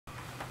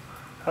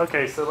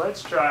Okay, so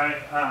let's try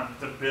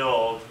to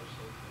build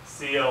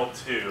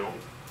Cl2,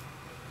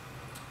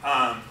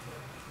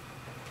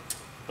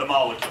 the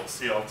molecule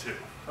Cl2.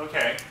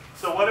 Okay,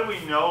 so what do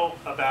we know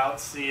about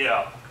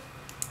Cl?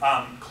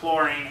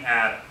 Chlorine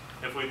atom.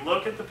 If we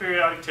look at the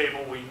periodic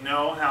table, we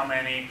know how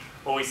many,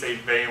 what we say,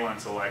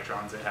 valence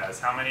electrons it has,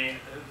 how many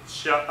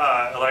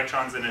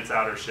electrons in its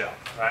outer shell,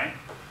 right?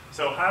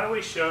 So how do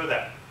we show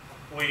that?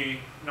 We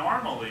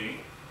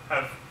normally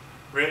have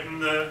written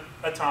the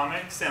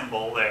atomic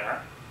symbol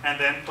there, and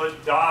then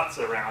put dots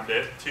around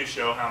it to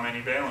show how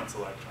many valence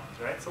electrons,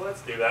 right? So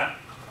let's do that.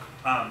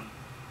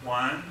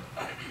 1,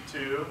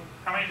 2,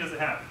 how many does it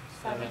have?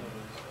 7.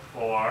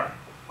 4,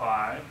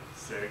 5,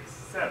 6,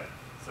 7.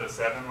 So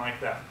 7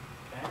 like that,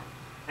 okay?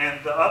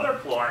 And the other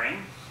chlorine,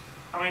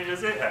 how many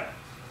does it have?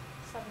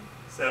 7.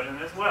 7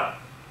 as well.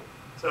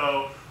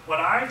 So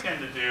what I tend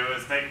to do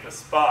is make the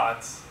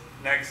spots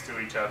next to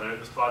each other,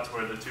 the spots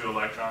where the 2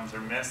 electrons are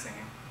missing,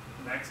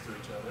 next to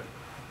each other.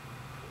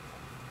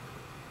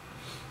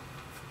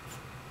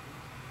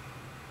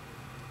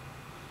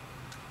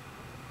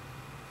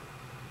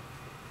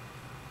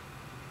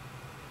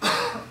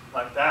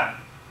 Like that.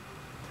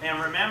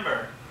 And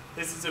remember,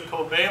 this is a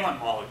covalent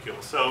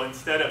molecule, so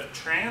instead of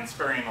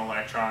transferring an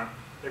electron,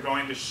 they're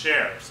going to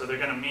share. So they're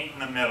going to meet in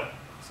the middle,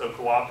 so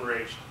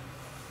cooperation.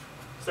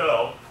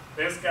 So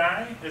this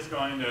guy is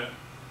going to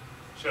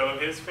show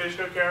his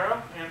fishhook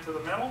arrow into the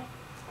middle,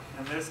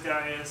 and this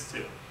guy is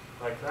too,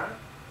 like that.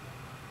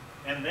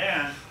 And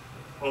then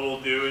what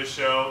we'll do is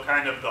show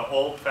kind of the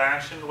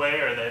old-fashioned way,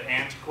 or the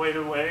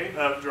antiquated way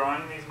of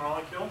drawing these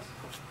molecules.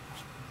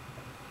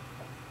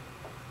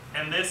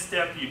 And this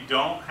step you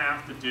don't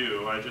have to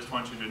do, I just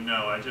want you to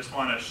know, I just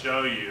want to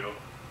show you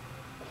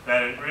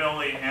that it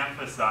really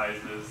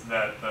emphasizes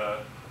that the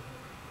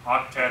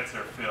octets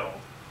are filled.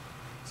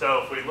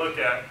 So if we look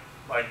at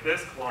like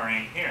this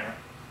chlorine here,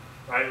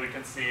 right, we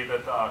can see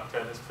that the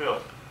octet is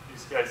filled. You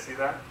guys see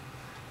that?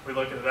 If we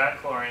look at that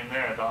chlorine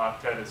there, the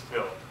octet is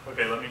filled.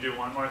 Okay, let me do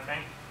one more thing.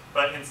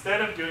 But instead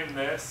of doing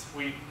this,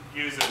 we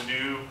use a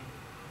new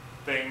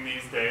thing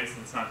these days.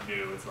 It's not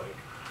new, it's like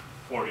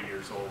 40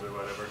 years old or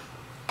whatever.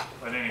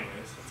 But anyways,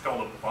 it's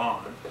called a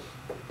bond.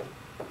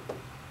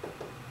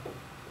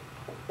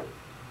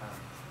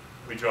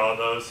 We draw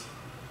those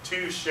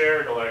 2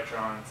 shared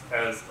electrons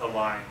as a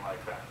line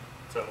like that.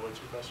 So what's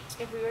your question?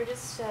 If we were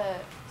just to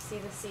see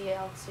the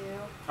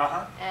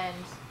Cl2 and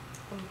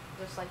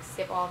just like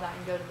skip all of that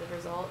and go to the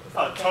result, is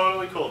that okay?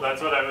 Totally cool.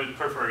 That's what I would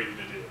prefer you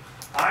to do.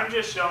 I'm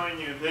just showing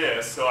you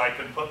this so I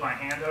can put my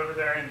hand over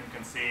there and you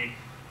can see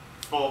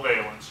full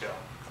valence shell.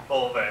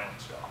 Full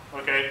valence shell.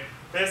 Okay?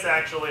 This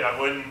actually, I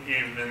wouldn't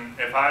even,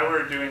 if I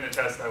were doing the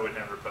test, I would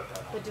never put that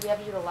on. But do we have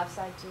to do the left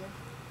side too?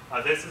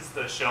 This is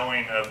the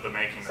showing of the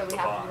making So of the we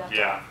have bond. to do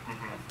that Yeah.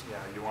 Yeah,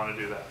 you want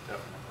to do that,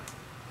 definitely.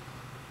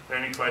 Are there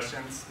any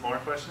questions, more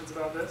questions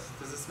about this?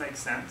 Does this make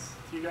sense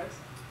to you guys?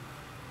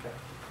 Okay.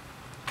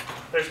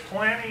 There's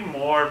plenty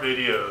more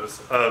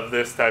videos of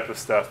this type of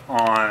stuff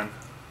on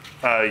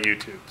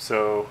YouTube,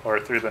 so, or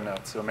through the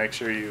notes, so make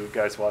sure you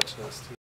guys watch those too.